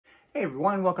Hey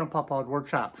everyone, welcome to Pawpaw's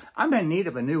Workshop. I'm in need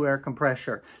of a new air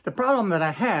compressor. The problem that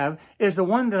I have is the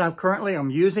one that I currently am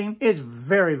using is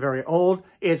very, very old,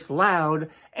 it's loud,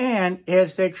 and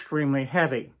it's extremely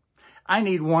heavy. I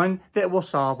need one that will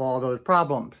solve all those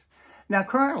problems. Now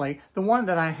currently, the one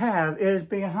that I have is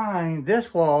behind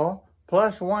this wall,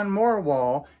 plus one more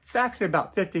wall. It's actually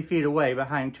about 50 feet away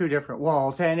behind two different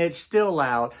walls, and it's still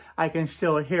loud. I can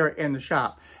still hear it in the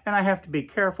shop. And I have to be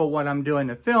careful when I'm doing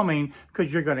the filming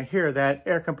because you're going to hear that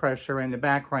air compressor in the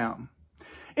background.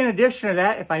 In addition to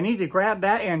that, if I need to grab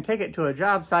that and take it to a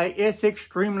job site, it's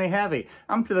extremely heavy.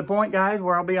 I'm to the point, guys,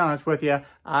 where I'll be honest with you,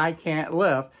 I can't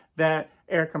lift that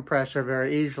air compressor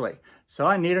very easily. So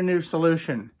I need a new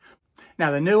solution.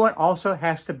 Now, the new one also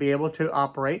has to be able to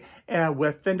operate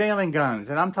with the nailing guns.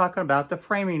 And I'm talking about the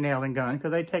framing nailing gun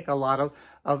because they take a lot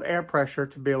of air pressure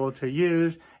to be able to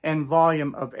use and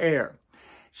volume of air.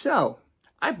 So,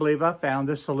 I believe I found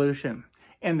the solution.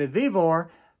 And the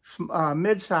VEVOR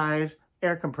mid-size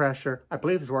air compressor, I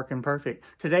believe is working perfect.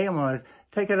 Today I'm going to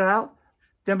take it out,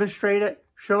 demonstrate it,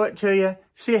 show it to you,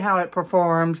 see how it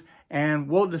performs, and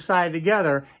we'll decide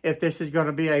together if this is going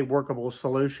to be a workable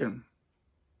solution.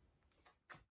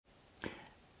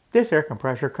 This air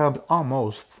compressor comes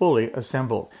almost fully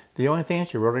assembled. The only thing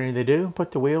that you really need to do,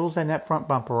 put the wheels and that front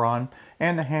bumper on,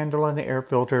 and the handle and the air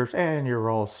filters, and you're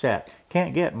all set.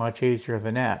 Can't get much easier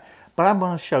than that. But I'm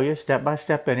going to show you step by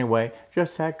step anyway,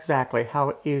 just exactly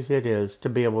how easy it is to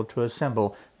be able to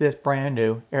assemble this brand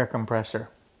new air compressor.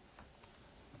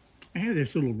 I have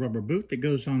this little rubber boot that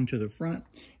goes onto the front,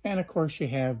 and of course you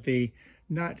have the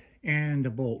nut and the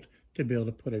bolt to be able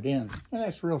to put it in. And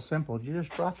that's real simple. You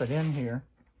just drop it in here.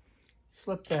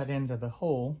 Slip that into the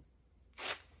hole,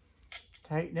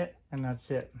 tighten it, and that's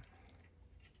it.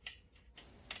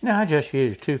 Now I just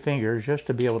use two fingers just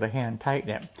to be able to hand tighten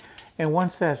it. And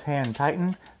once that's hand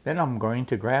tightened, then I'm going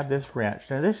to grab this wrench.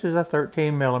 Now this is a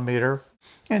 13 millimeter,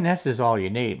 and this is all you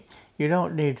need. You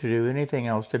don't need to do anything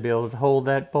else to be able to hold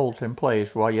that bolt in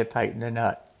place while you tighten the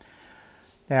nut.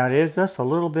 Now it is just a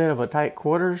little bit of a tight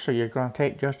quarter, so you're going to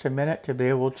take just a minute to be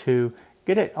able to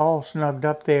get it all snugged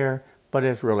up there, but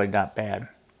it's really not bad.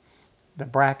 The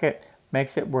bracket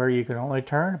makes it where you can only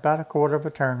turn about a quarter of a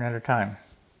turn at a time.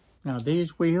 Now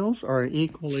these wheels are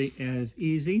equally as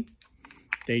easy.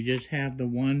 They just have the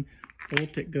one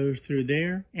bolt that goes through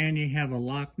there, and you have a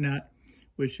lock nut,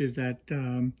 which is that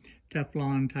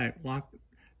Teflon type lock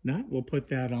nut. We'll put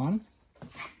that on.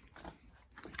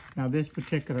 Now this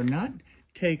particular nut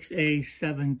takes a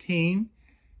 17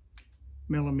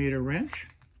 millimeter wrench.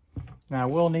 Now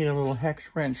we'll need a little hex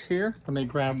wrench here. Let me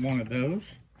grab one of those.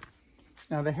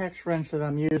 Now the hex wrench that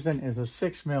I'm using is a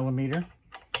 6 millimeter.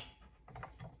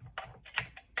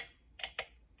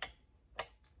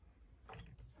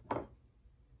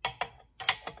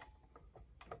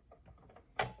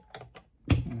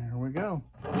 And there we go.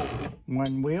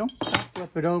 One wheel.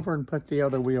 Flip it over and put the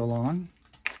other wheel on.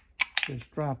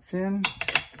 Just drops in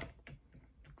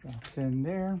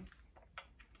there.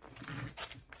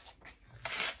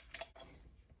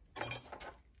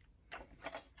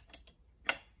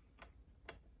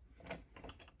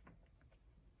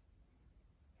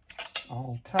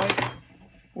 All tight,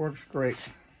 works great.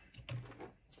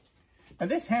 Now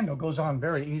this handle goes on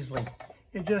very easily.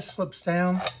 It just slips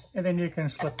down and then you can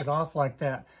slip it off like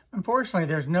that. Unfortunately,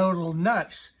 there's no little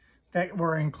nuts that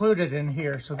were included in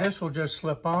here, so this will just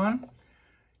slip on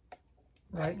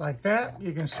right like that.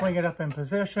 You can swing it up in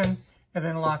position and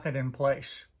then lock it in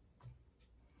place.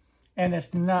 And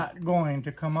it's not going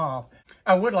to come off.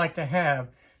 I would like to have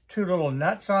two little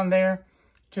nuts on there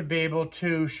to be able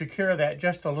to secure that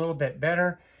just a little bit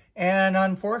better. And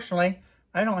unfortunately,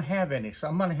 I don't have any, so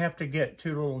I'm going to have to get two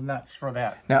little nuts for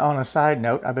that. Now, on a side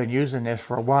note, I've been using this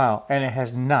for a while, and it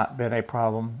has not been a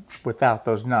problem without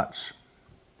those nuts.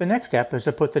 The next step is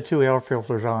to put the two air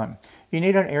filters on. You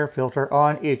need an air filter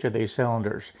on each of these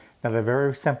cylinders. Now, they're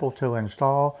very simple to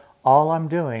install. All I'm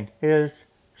doing is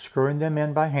screwing them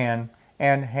in by hand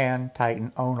and hand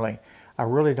tighten only. I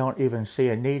really don't even see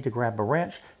a need to grab a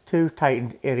wrench to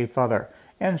tighten any further.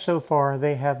 And so far,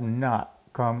 they have not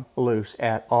come loose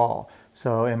at all.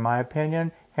 So in my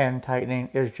opinion, hand tightening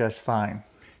is just fine.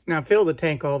 Now fill the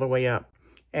tank all the way up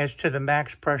as to the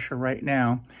max pressure right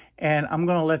now. And I'm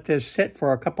going to let this sit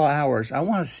for a couple hours. I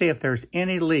want to see if there's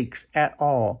any leaks at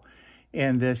all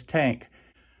in this tank.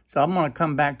 So I'm going to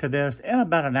come back to this in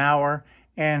about an hour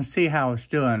and see how it's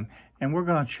doing. And we're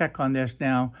going to check on this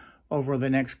now over the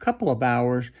next couple of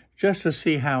hours just to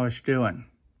see how it's doing.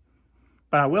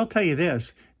 But I will tell you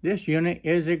this unit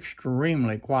is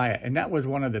extremely quiet, and that was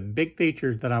one of the big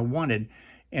features that I wanted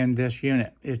in this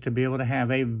unit, is to be able to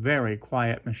have a very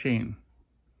quiet machine.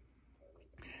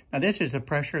 Now this is the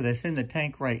pressure that's in the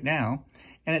tank right now,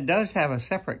 and it does have a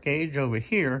separate gauge over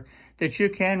here that you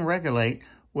can regulate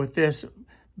with this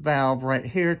valve right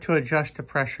here to adjust the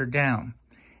pressure down.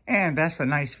 And that's a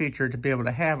nice feature to be able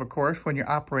to have, of course, when you're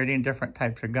operating different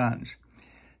types of guns.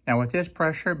 Now with this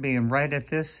pressure being right at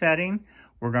this setting,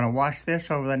 we're going to watch this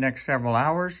over the next several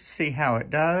hours, see how it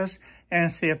does,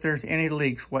 and see if there's any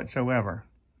leaks whatsoever.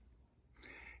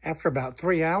 After about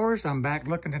 3 hours, I'm back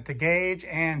looking at the gauge,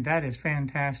 and that is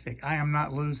fantastic. I am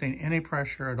not losing any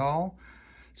pressure at all,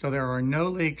 so there are no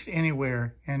leaks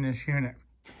anywhere in this unit.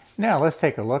 Now let's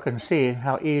take a look and see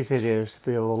how easy it is to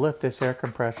be able to lift this air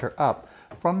compressor up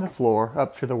from the floor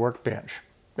up to the workbench.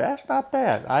 That's not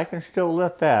bad. I can still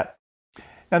lift that.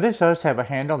 Now this does have a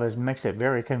handle that makes it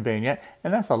very convenient,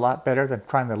 and that's a lot better than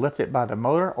trying to lift it by the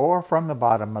motor or from the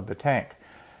bottom of the tank.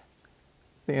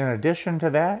 In addition to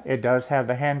that, it does have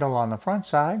the handle on the front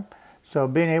side, so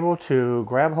being able to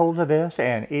grab hold of this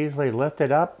and easily lift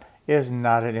it up is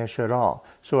not an issue at all.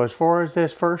 So as far as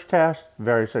this first test,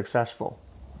 very successful.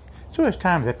 So it's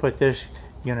time to put this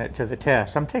unit to the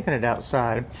test. I'm taking it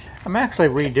outside. I'm actually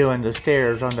redoing the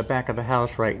stairs on the back of the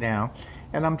house right now,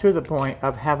 and I'm to the point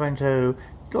of having to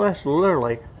just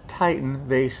literally tighten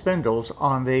the spindles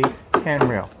on the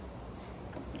handrail.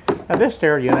 Now this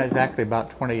stair unit is actually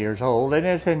about 20 years old and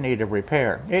it's in need of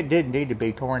repair. It didn't need to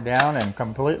be torn down and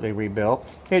completely rebuilt.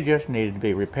 It just needed to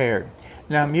be repaired.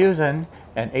 Now I'm using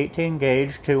an 18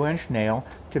 gauge 2-inch nail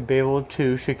to be able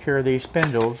to secure these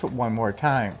spindles one more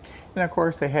time. And of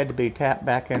course they had to be tapped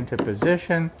back into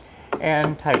position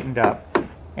and tightened up.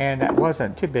 And that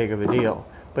wasn't too big of a deal.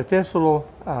 But this little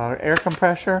air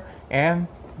compressor and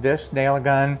this nail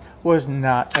gun was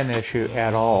not an issue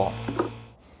at all.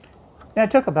 Now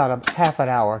it took about half an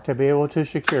hour to be able to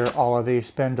secure all of these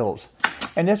spindles.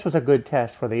 And this was a good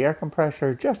test for the air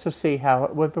compressor just to see how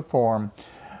it would perform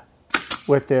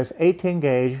with this 18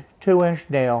 gauge 2-inch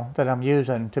nail that I'm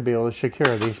using to be able to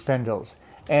secure these spindles.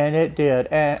 And it did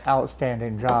an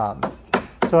outstanding job.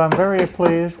 So I'm very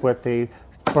pleased with the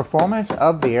performance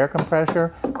of the air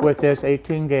compressor with this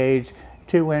 18 gauge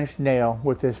 2-inch nail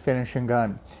with this finishing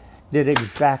gun. Did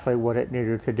exactly what it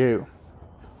needed to do.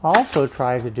 I also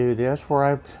tried to do this where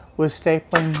I was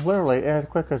stapling literally as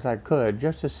quick as I could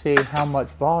just to see how much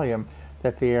volume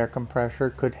that the air compressor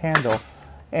could handle.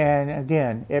 And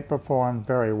again, it performed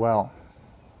very well.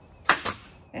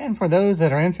 And for those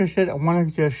that are interested, I want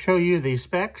to just show you the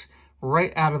specs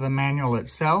right out of the manual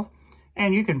itself.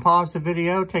 And you can pause the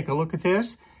video, take a look at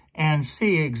this, and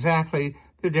see exactly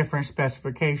the different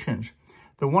specifications.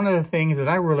 One of the things that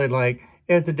I really like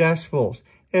is the decibels.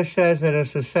 It says that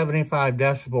it's a 75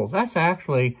 decibels. That's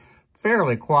actually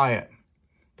fairly quiet.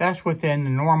 That's within the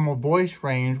normal voice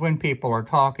range when people are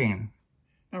talking.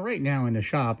 Now right now in the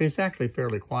shop, it's actually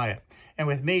fairly quiet. And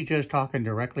with me just talking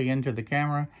directly into the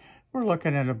camera, we're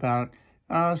looking at about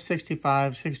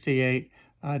 65, 68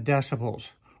 decibels.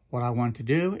 What I want to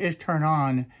do is turn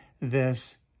on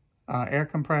this air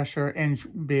compressor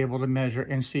and be able to measure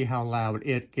and see how loud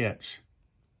it gets.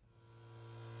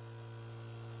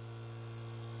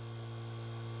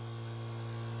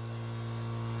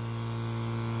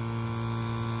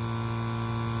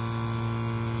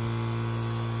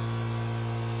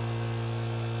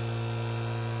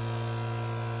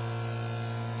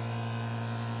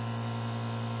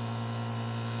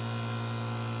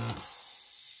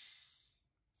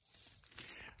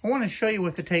 I want to show you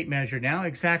with the tape measure now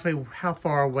exactly how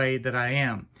far away that I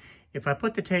am. If I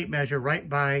put the tape measure right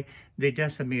by the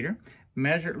decimeter,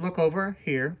 look over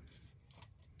here,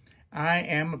 I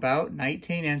am about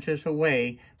 19 inches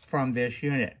away from this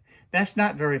unit. That's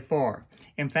not very far.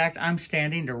 In fact, I'm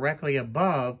standing directly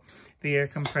above the air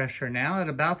compressor now at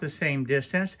about the same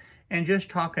distance, and just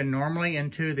talking normally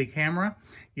into the camera,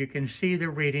 you can see the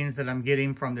readings that I'm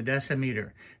getting from the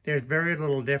decimeter. There's very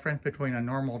little difference between a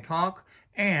normal talk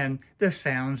and the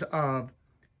sounds of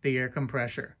the air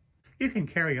compressor. You can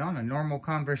carry on a normal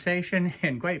conversation,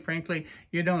 and quite frankly,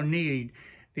 you don't need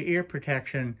the ear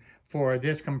protection for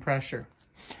this compressor.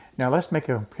 Now let's make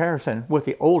a comparison with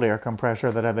the old air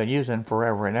compressor that I've been using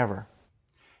forever and ever.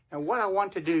 And what I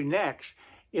want to do next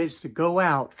is to go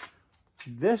out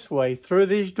this way through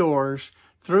these doors,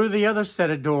 through the other set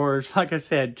of doors, like I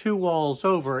said, 2 walls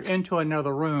over into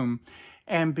another room,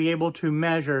 and be able to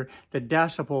measure the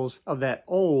decibels of that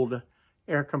old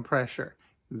air compressor.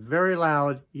 Very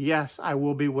loud. Yes, I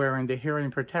will be wearing the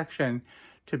hearing protection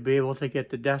to be able to get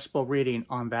the decibel reading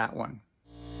on that one.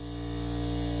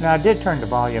 Now I did turn the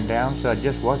volume down so it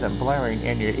just wasn't blaring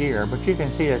in your ear, but you can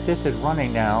see that this is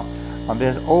running now on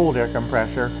this old air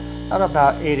compressor at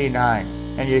about 89.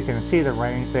 And you can see the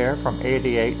range there from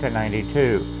 88 to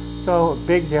 92. So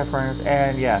big difference,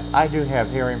 and yes, I do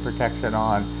have hearing protection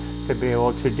on to be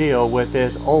able to deal with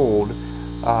this old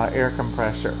air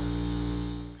compressor.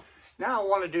 Now I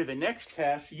want to do the next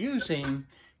test using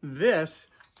this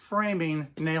framing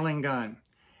nailing gun.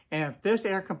 And if this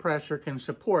air compressor can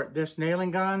support this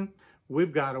nailing gun,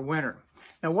 we've got a winner.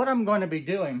 Now what I'm going to be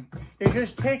doing is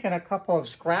just taking a couple of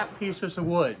scrap pieces of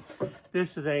wood.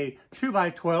 This is a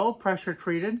 2x12 pressure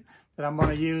treated that I'm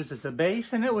going to use as a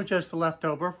base, and it was just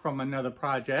leftover from another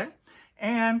project.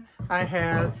 And I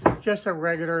have just a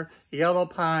regular yellow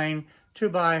pine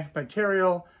 2x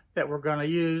material that we're going to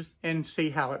use and see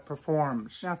how it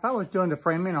performs. Now if I was doing the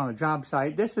framing on a job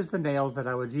site, this is the nails that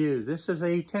I would use. This is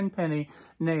a 10-penny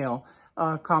nail,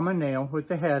 common nail with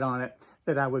the head on it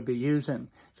that I would be using.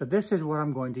 So this is what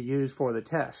I'm going to use for the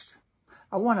test.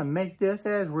 I want to make this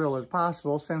as real as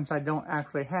possible since I don't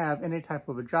actually have any type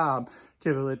of a job to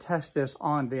be able to test this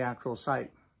on the actual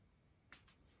site.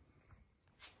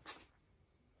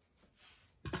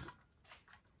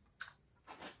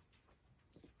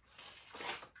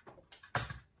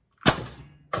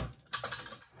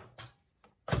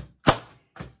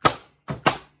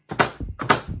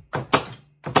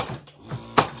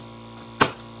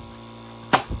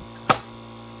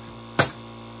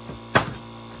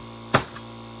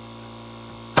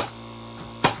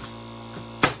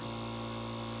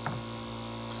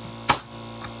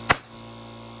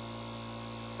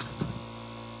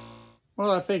 Well,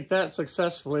 I think that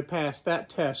successfully passed that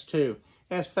test too.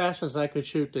 As fast as I could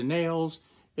shoot the nails,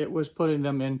 it was putting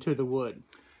them into the wood.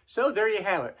 So there you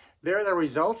have it. There are the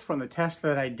results from the test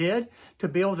that I did to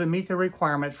be able to meet the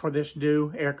requirements for this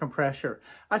new air compressor.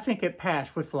 I think it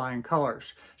passed with flying colors.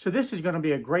 So this is going to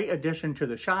be a great addition to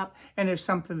the shop, and it's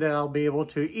something that I'll be able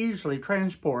to easily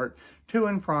transport to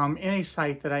and from any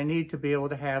site that I need to be able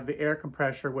to have the air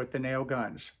compressor with the nail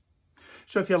guns.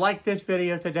 So if you like this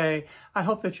video today, I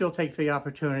hope that you'll take the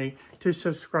opportunity to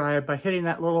subscribe by hitting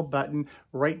that little button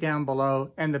right down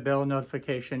below and the bell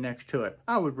notification next to it.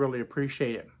 I would really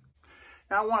appreciate it.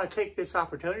 Now I want to take this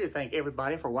opportunity to thank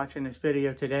everybody for watching this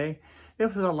video today.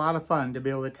 It was a lot of fun to be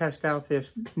able to test out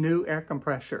this new air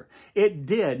compressor. It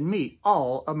did meet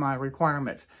all of my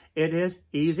requirements. It is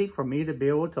easy for me to be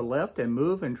able to lift and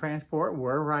move and transport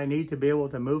wherever I need to be able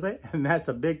to move it, and that's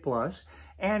a big plus.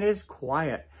 And it's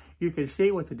quiet. You can see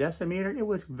with the decimeter, it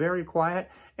was very quiet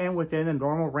and within the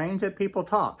normal range that people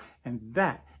talk. And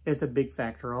that is a big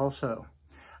factor also.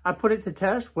 I put it to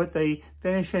test with the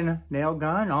finishing nail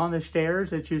gun on the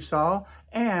stairs that you saw.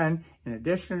 And in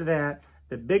addition to that,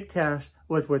 the big test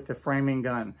was with the framing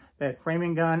gun. That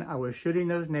framing gun, I was shooting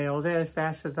those nails as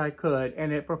fast as I could,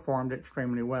 and it performed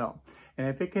extremely well. And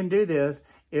if it can do this,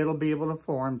 it'll be able to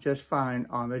perform just fine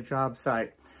on the job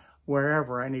site,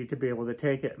 wherever I need to be able to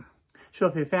take it. So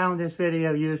if you found this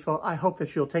video useful, I hope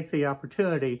that you'll take the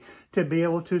opportunity to be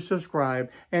able to subscribe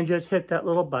and just hit that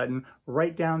little button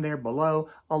right down there below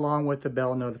along with the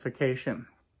bell notification.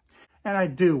 And I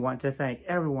do want to thank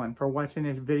everyone for watching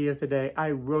this video today. I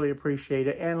really appreciate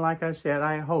it. And like I said,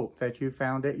 I hope that you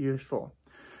found it useful.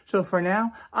 So for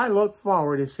now, I look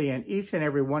forward to seeing each and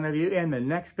every one of you in the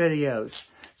next videos.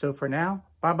 So for now,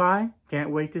 bye-bye.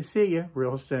 Can't wait to see you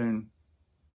real soon.